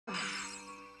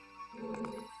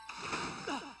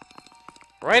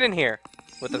Right in here.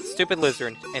 With a stupid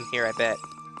lizard in here, I bet.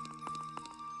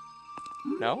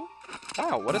 No?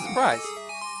 Wow, what a surprise.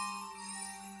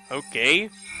 Okay.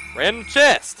 Random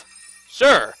chest.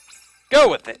 Sure. Go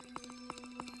with it.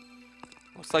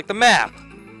 Looks like the map.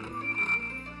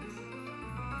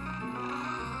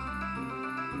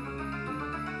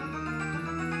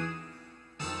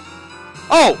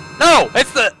 Oh, no!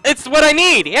 It's what I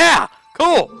need! Yeah!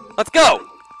 Cool! Let's go!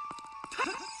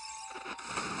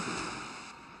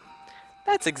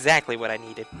 That's exactly what I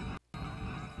needed.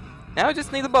 Now I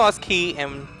just need the boss key,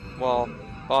 and, well,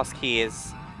 boss key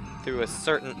is through a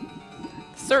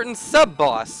certain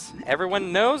sub-boss.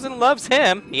 Everyone knows and loves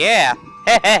him. Yeah!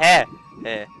 Heh.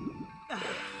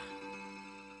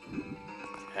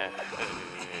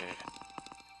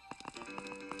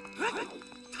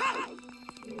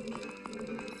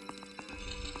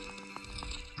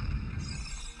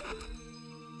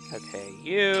 Okay,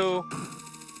 you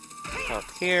up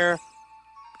here.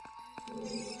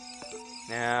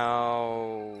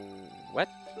 Now, what?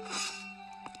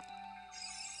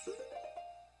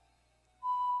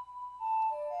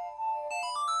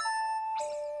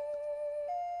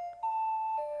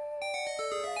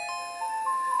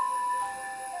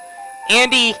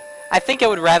 Andy, I think I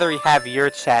would rather have your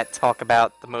chat talk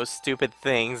about the most stupid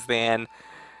things than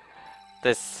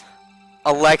this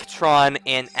electron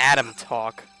and atom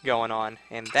talk going on,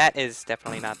 and that is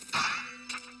definitely not.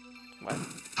 What?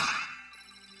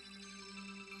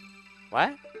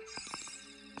 What?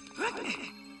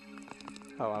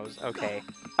 Oh, I was okay.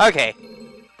 Okay.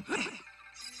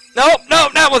 Nope,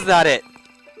 nope, that was not it.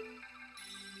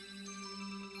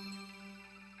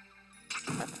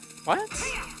 What?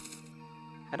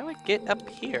 How do I get up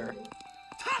here?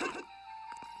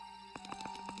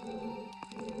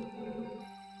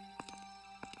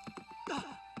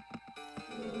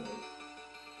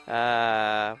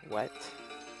 What?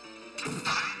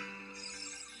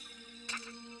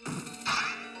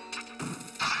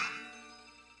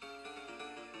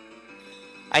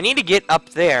 I need to get up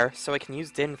there so I can use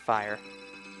Din Fire.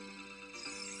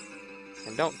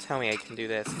 And don't tell me I can do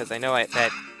this, because I know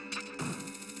that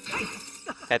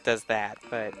does that.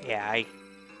 But yeah,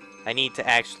 I need to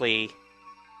actually.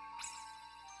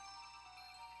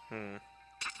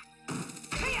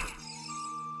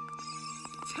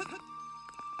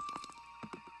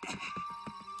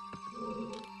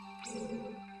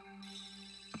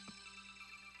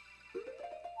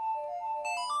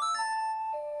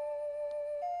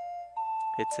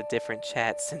 It's a different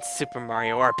chat since Super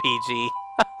Mario RPG.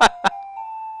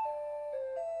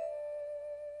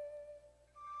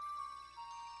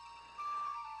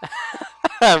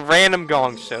 Random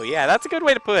gong show. Yeah, that's a good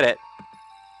way to put it.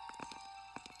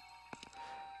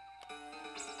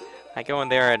 I go in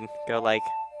there and go like...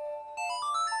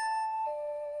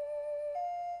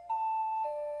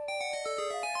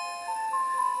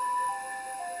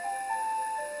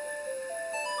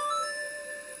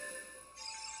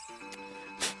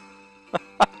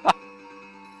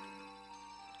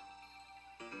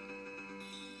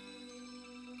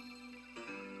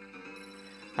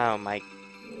 Oh my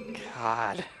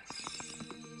God.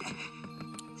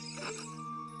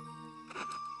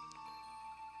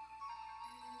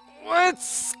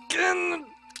 What's gonna...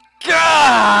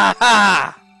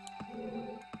 Huh?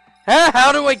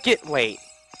 How do I get... Wait.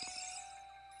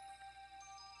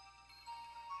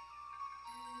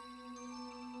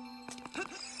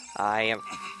 I am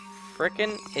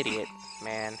frickin' idiot,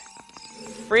 man.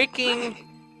 Freaking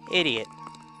idiot.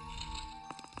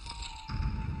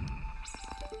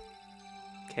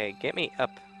 Okay, get me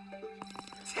up.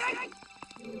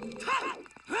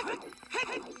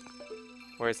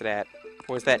 Where's it at?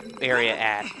 Where's that area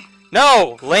at?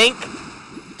 No! Link!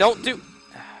 Don't do...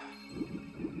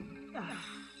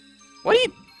 What are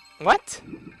you... What?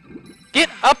 Get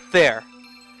up there!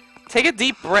 Take a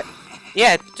deep breath...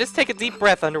 Yeah, just take a deep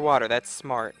breath underwater. That's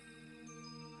smart.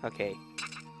 Okay.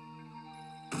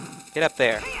 Get up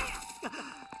there.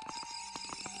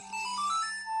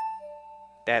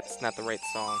 That's not the right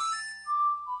song.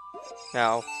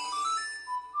 No.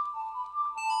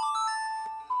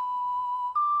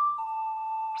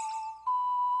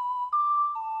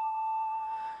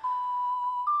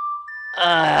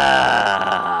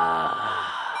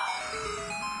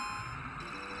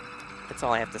 That's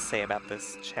all I have to say about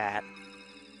this chat.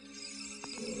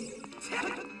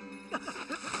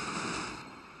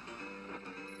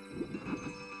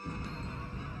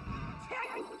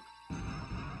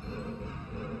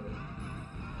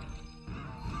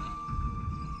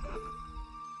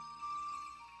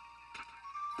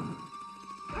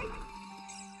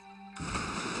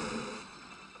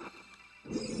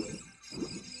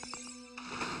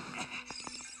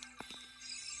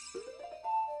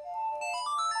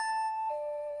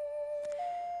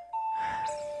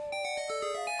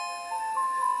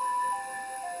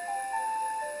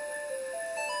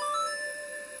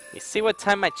 You see what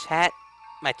time my chat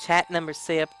numbers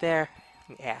say up there?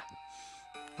 Yeah.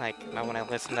 Like, when I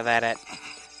listen to that at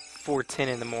 4:10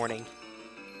 in the morning.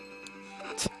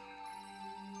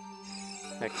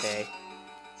 Okay.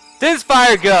 This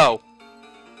fire go!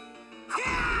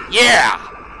 Yeah!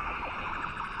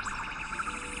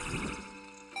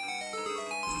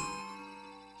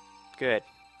 Good.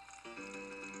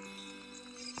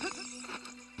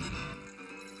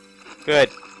 Good.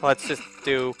 Let's just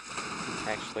do...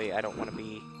 Actually, I don't want to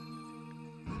be...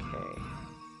 Okay.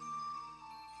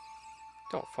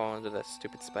 Don't fall into the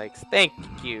stupid spikes. Thank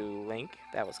you, Link.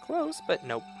 That was close, but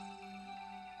nope.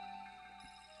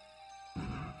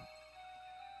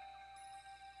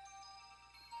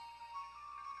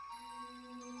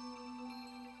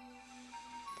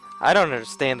 I don't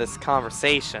understand this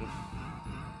conversation.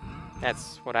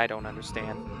 That's what I don't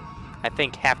understand. I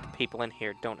think half the people in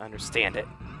here don't understand it.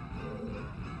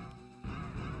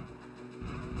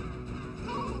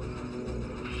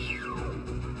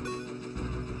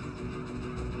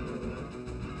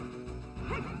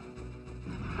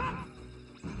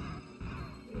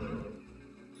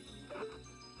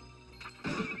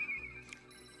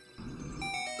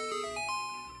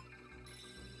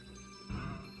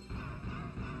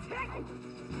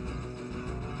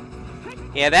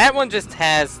 Yeah, that one just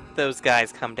has those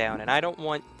guys come down, and I don't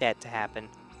want that to happen.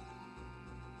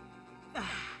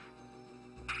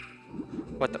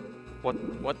 What the...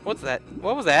 What's that?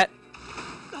 What was that?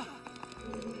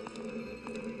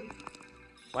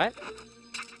 What?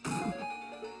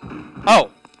 Oh!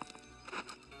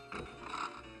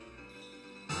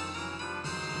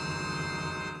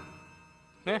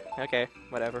 Eh, okay,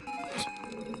 whatever.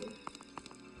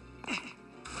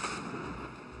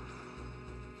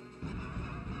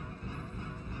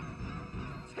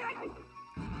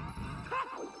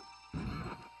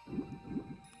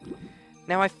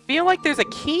 Now I feel like there's a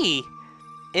key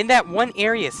in that one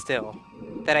area still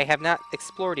that I have not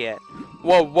explored yet.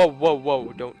 Whoa, whoa, whoa,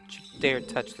 whoa. Don't you dare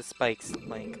touch the spikes,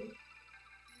 Link.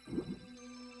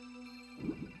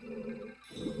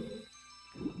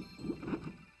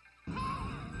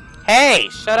 Hey,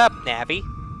 shut up, Navi.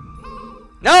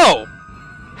 No!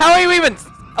 How are you even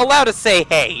allowed to say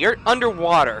hey? You're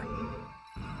underwater.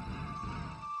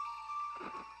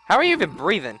 How are you even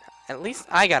breathing? At least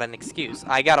I got an excuse.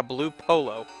 I got a blue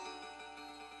polo.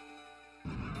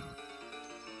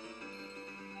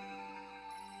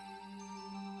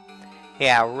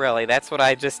 Yeah, really, that's what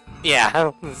I just...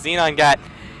 Yeah, Xenon got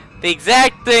the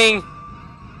exact thing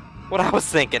what I was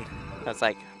thinking. I was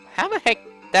like, how the heck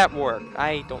that work?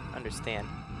 I don't understand.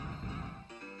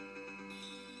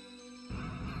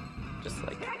 Just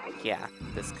like, yeah,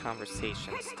 this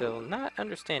conversation, still not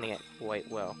understanding it quite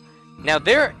well. Now,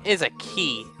 there is a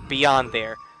key beyond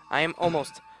there. I am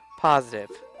almost positive.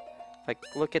 Like,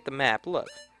 look at the map. Look.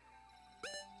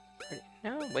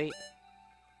 No, wait.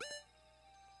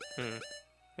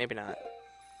 Maybe not.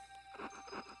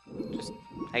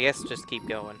 I guess just keep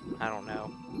going. I don't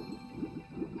know.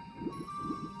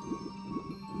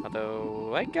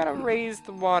 Although, I gotta raise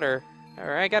the water.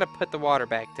 Or I gotta put the water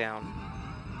back down.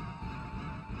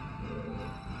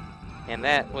 And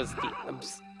that was the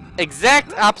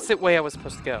exact opposite way I was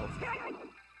supposed to go.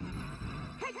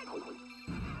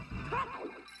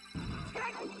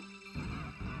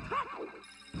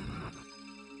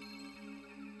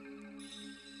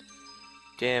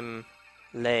 Dim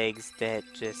legs that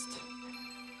just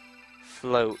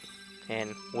float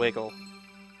and wiggle.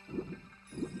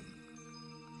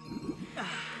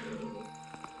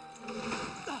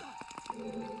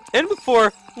 And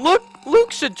before,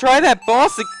 Luke should try that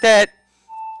boss that...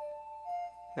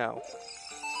 No.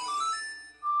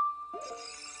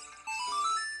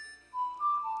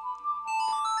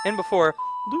 And before,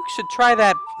 Luke should try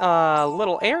that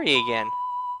little area again.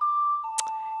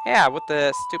 Yeah, with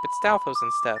the stupid Stalfos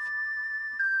and stuff.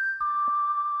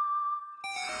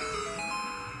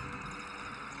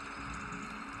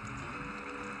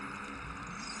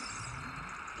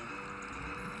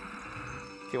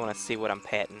 If you want to see what I'm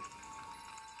patting.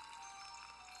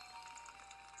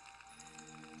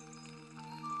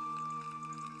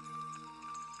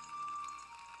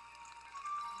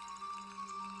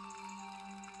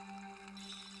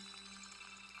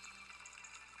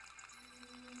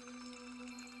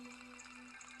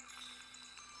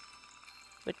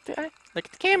 Look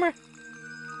at the camera.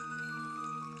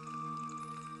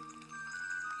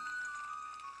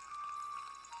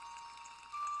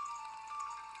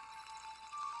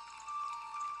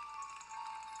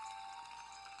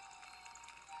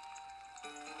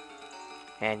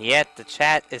 And yet the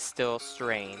chat is still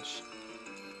strange.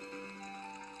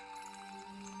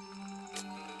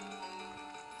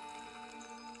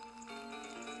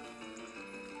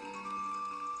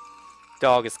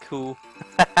 dog is cool.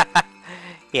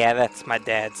 Yeah, that's my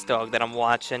dad's dog that I'm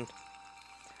watching.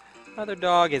 Other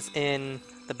dog is in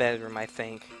the bedroom, I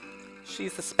think.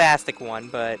 She's the spastic one,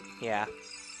 but yeah.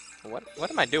 What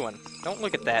am I doing? Don't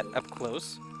look at that up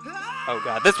close. Oh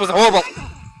god, this was horrible!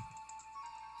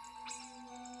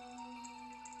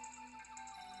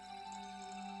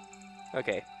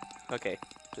 Okay, okay.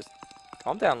 Just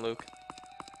calm down, Luke.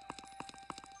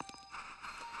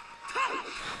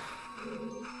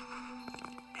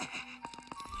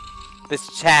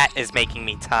 This chat is making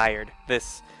me tired.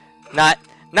 This... Not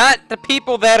the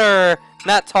people that are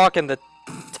not talking the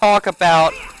talk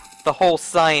about the whole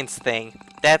science thing.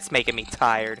 That's making me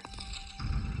tired.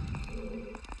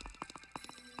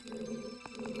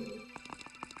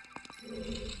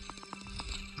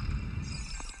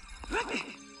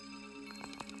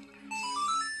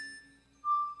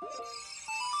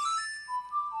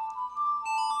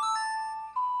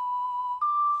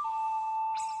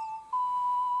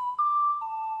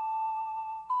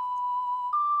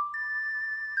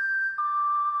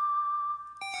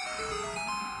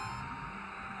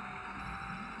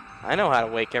 I know how to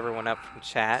wake everyone up from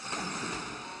chat.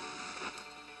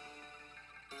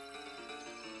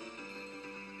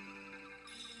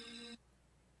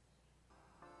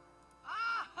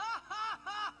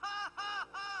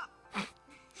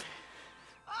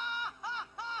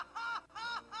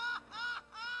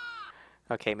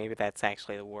 Okay, maybe that's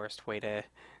actually the worst way to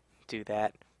do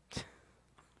that.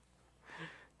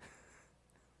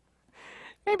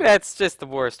 Maybe that's just the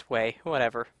worst way.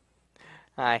 Whatever.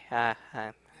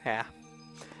 Yeah.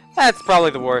 That's probably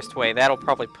the worst way. That'll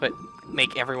probably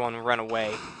make everyone run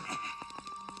away.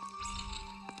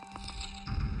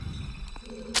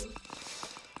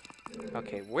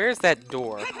 Okay, where's that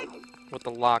door with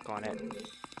the lock on it?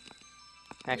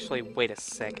 Actually, wait a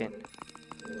second.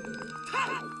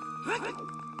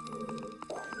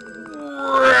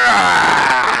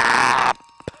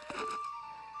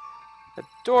 The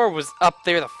door was up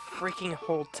there the freaking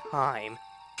whole time.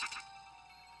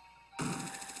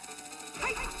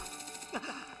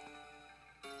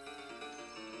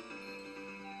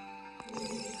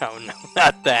 Oh no,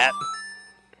 not that.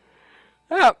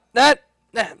 Oh, that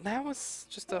was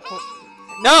just a whole...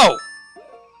 No!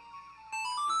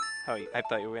 Oh, I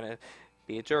thought you were gonna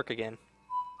be a jerk again.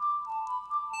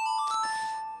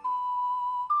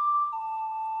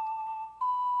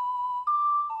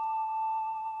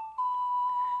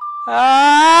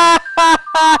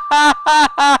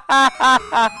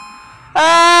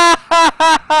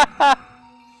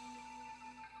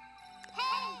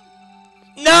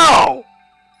 No!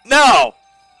 No!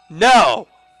 No!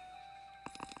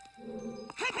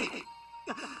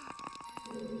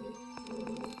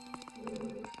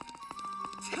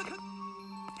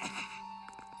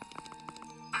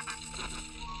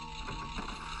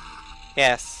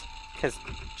 Yes, because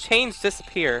chains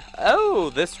disappear. Oh,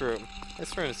 this room.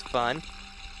 This room is fun.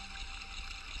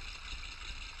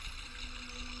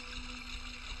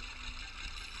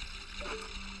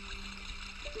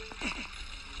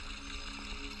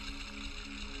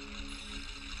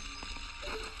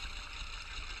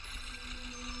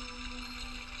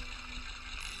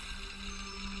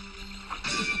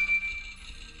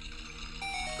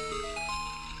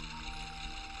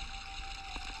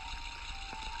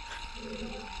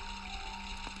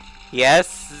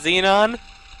 Yes, Xenon?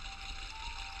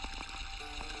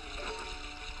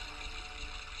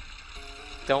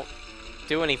 Don't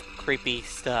do any creepy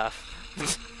stuff.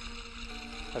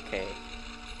 Okay.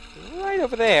 Right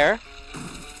over there.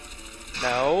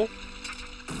 No.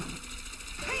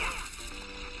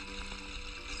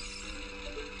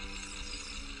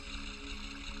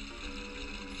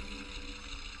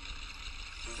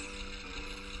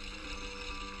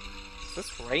 Is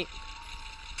this right?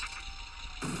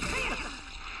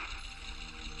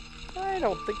 I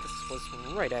don't think this was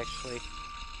right, actually.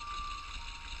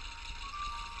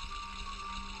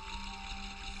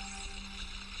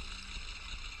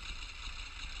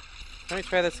 Let me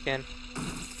try this again.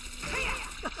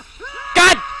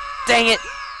 God dang it!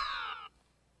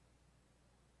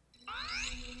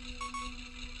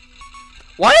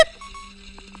 What?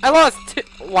 I lost two.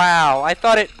 Wow, I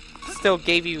thought it still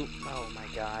gave you... Oh my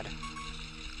god.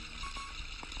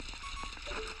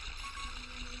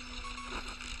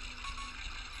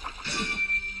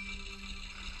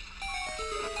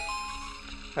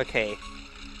 Okay.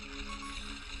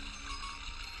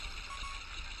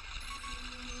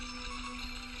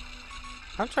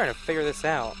 I'm trying to figure this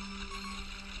out.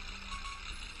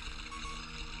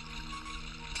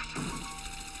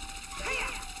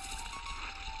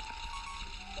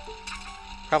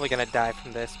 Probably gonna die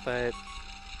from this, but...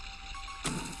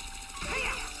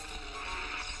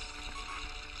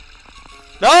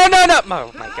 No, no, no!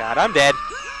 Oh my god, I'm dead.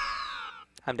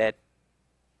 I'm dead.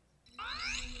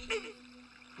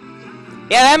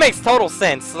 Yeah, that makes total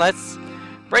sense. Let's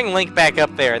bring Link back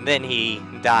up there, and then he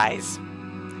dies.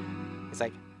 He's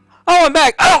like, oh, I'm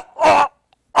back! Oh! Oh!